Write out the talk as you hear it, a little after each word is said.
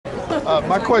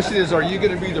My question is, are you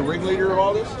going to be the ringleader of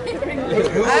all this? Who will be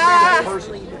that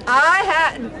person?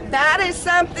 That is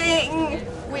something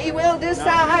we will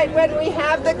decide when we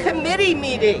have the committee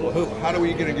meeting. Well, how are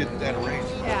we going to get that arranged?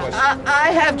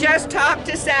 I have just talked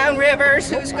to Sound Rivers,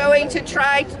 who's going to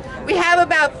try. We have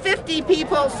about 50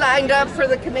 people signed up for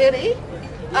the committee.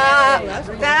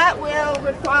 That will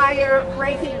require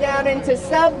breaking down into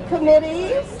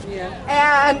subcommittees,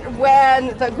 and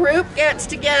when the group gets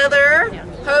together,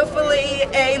 hopefully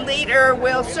a leader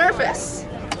will surface.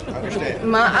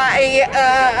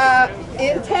 My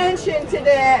intention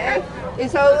today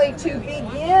is only to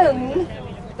begin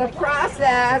the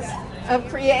process of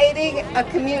creating a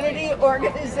community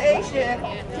organization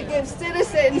to give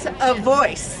citizens a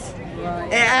voice.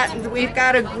 And we've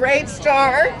got a great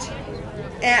start.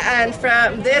 And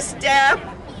from this step,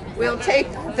 we'll take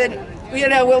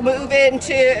we'll move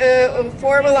into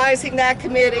formalizing that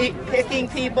committee, picking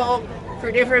people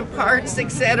for different parts,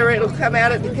 etc. It'll come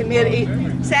out of the committee.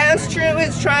 Sounds True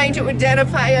is trying to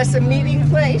identify us a meeting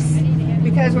place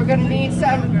because we're going to need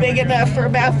something big enough for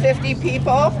about 50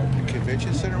 people. The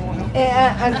convention center won't help?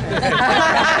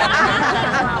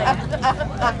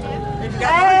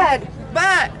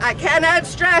 But I cannot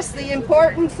stress the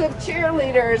importance of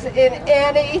cheerleaders in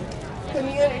any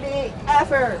community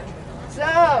effort.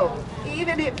 So,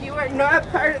 even if you are not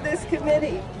part of this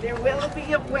committee, there will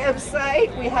be a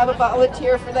website. We have a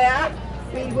volunteer for that.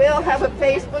 We will have a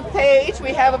Facebook page.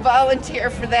 We have a volunteer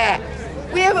for that.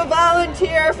 We have a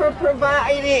volunteer for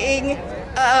providing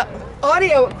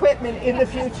audio equipment in the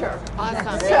future.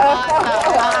 Awesome.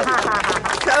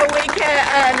 So we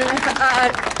can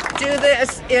do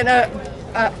this in a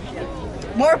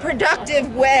more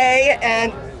productive way,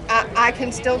 and I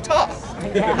can still talk.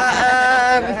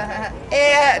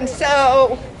 And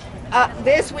so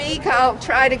this week I'll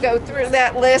try to go through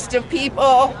that list of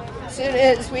people. As soon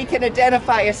as we can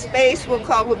identify a space, we'll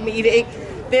call a meeting.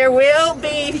 There will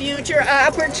be future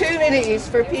opportunities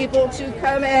for people to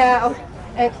come out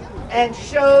and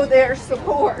show their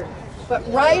support. But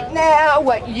right now,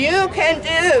 what you can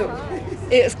do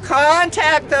is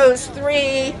contact those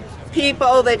 3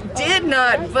 people that did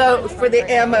not vote for the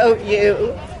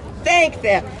MOU. Thank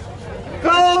them.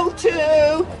 Go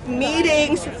to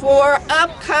meetings for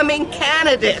upcoming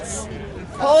candidates.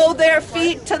 Hold their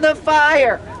feet to the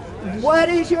fire. What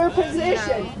is your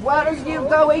position? What are you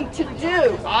going to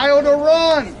do? File to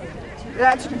run.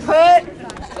 Let's put...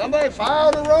 Somebody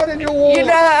file to run in your ward. You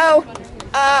know,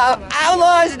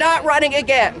 Outlaw is not running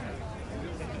again.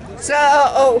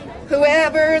 So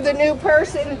whoever the new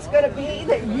person is going to be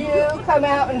that you come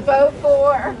out and vote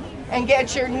for, and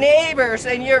get your neighbors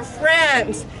and your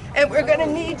friends. And we're going to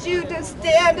need you to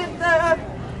stand at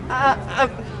the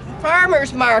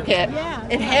farmer's market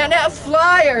and hand out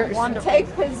flyers, take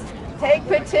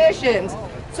petitions.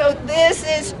 So this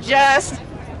is just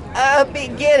a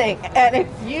beginning. And if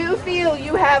you feel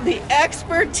you have the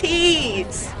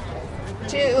expertise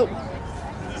to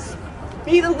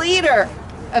be the leader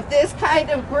of this kind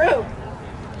of group,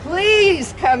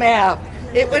 please come out.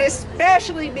 It would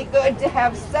especially be good to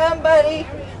have somebody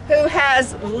who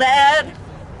has led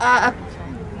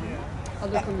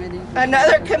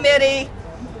another committee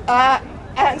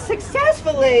and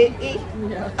successfully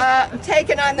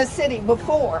taken on the city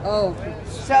before.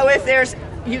 So if there's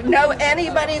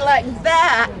anybody like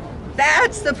that,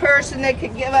 that's the person that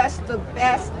could give us the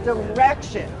best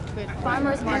direction.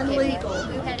 Farmers market. Legal.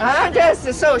 I'm just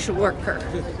a social worker,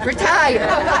 retired.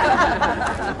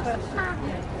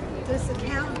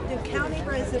 Do county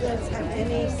residents have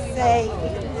any say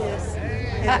in this?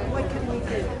 And what can we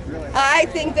do? I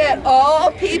think that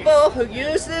all people who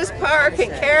use this park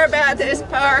and care about this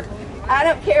park, I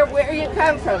don't care where you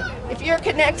come from. If you're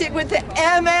connected with the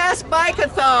MS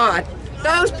Bike-a-thon,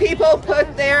 those people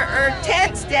put their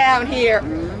tents down here.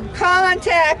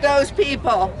 Contact those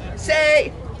people.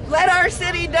 Say, let our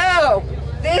city know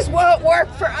this won't work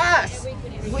for us.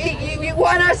 You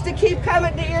want us to keep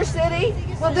coming to your city?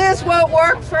 Well, this won't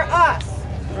work for us.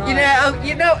 Right.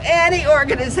 You know any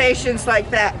organizations like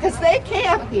that, because they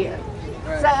camp here.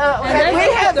 Right. So and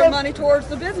they have their money towards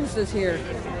the businesses here.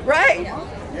 Right.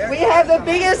 We have the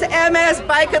biggest MS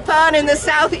Bike-a-thon in the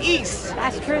Southeast.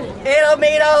 That's true. It'll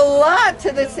mean a lot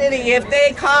to the city if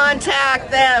they contact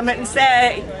them and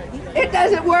say, it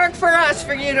doesn't work for us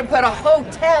for you to put a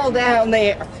hotel down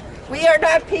there. We are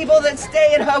not people that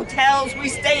stay in hotels, we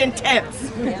stay in tents.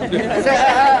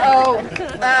 So,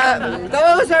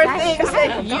 those are things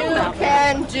that you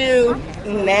can do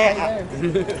now.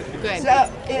 Good. So,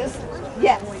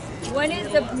 yes. When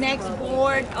is the next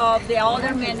board of the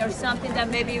aldermen or something that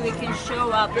maybe we can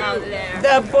show up out there?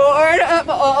 The Board of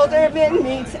Aldermen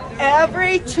meets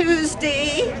every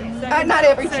Tuesday, not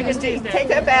every Tuesday, take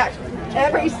that back,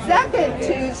 every second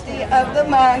Tuesday of the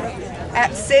month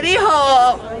at City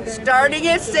Hall, starting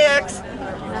at 6.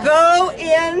 Go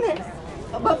in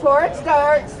before it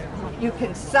starts. You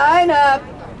can sign up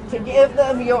to give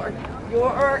them your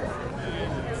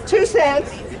 2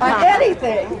 cents on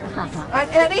anything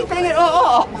at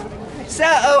all.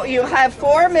 So you have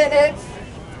 4 minutes.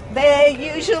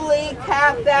 They usually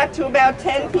cap that to about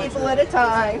 10 people at a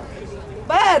time.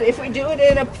 But if we do it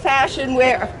in a fashion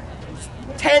where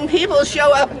 10 people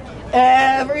show up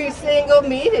every single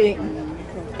meeting,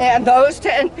 and those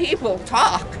 10 people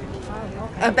talk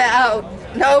about,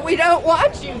 no, we don't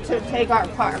want you to take our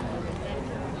park.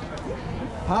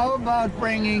 How about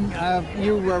bringing,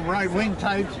 you right-wing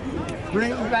types,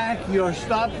 bring back your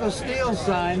Stop the Steal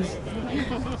signs,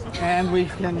 and we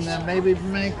can maybe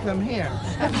make them here.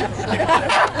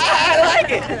 I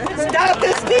like it. Stop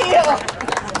the steal.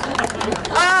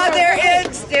 There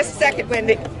is, just a second,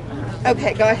 Wendy.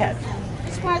 Okay, go ahead.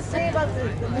 Just want to say about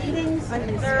the meetings.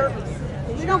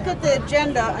 We don't get the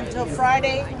agenda until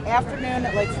Friday afternoon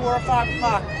at like 4 or 5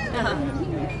 o'clock.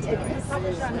 It's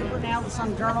published on Memorandum, the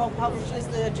Sun Journal publishes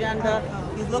the agenda.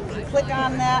 You click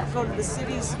on that, go to the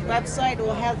city's website. It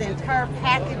will have the entire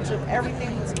package of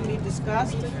everything that's going to be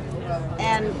discussed.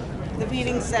 And the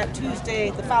meeting's that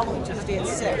Tuesday, the following Tuesday at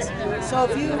 6. So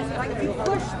if you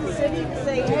push the city to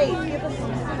say, hey, give us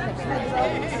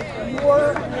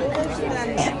more notice,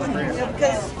 then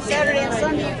because Saturday and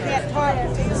Sunday you can't talk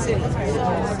to the city. So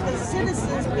the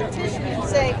citizens petition and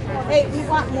say, hey, we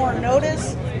want more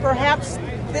notice. Perhaps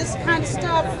this kind of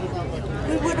stuff,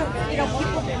 we would have,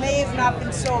 people may have not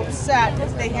been so upset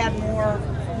if they had more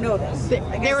notice.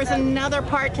 There was another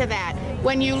part to that.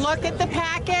 When you look at the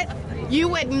packet, you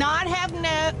would not have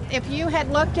known, if you had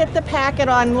looked at the packet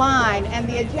online and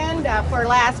the agenda for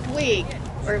last week,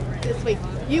 or this week,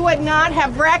 you would not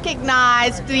have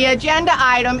recognized the agenda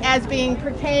item as being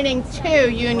pertaining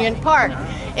to Union Park.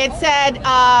 It said,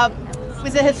 it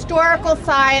was a Historical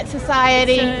Science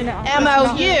Society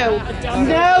MOU,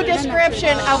 no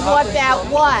description of what that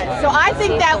was. So I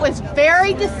think that was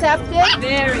very deceptive.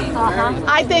 Very.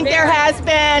 I think there has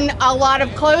been a lot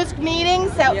of closed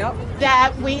meetings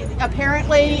that we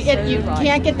apparently you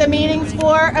can't get the meetings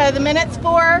for, the minutes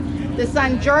for. The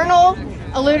Sun Journal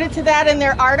alluded to that in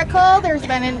their article. There's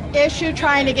been an issue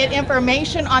trying to get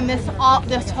information on this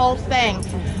whole thing.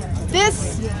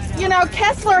 This,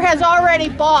 Kessler has already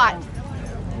bought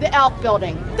the Elk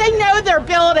building. They know they're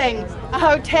building a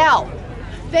hotel.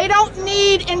 They don't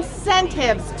need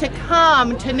incentives to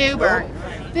come to New Bern.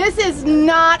 This is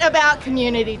not about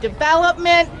community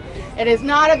development. It is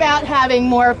not about having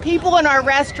more people in our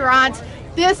restaurants.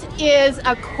 This is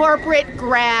a corporate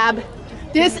grab.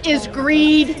 This is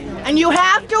greed. And you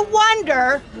have to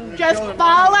wonder, just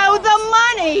follow the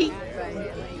money.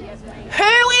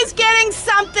 Who is getting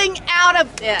something out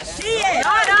of this?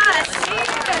 Not us.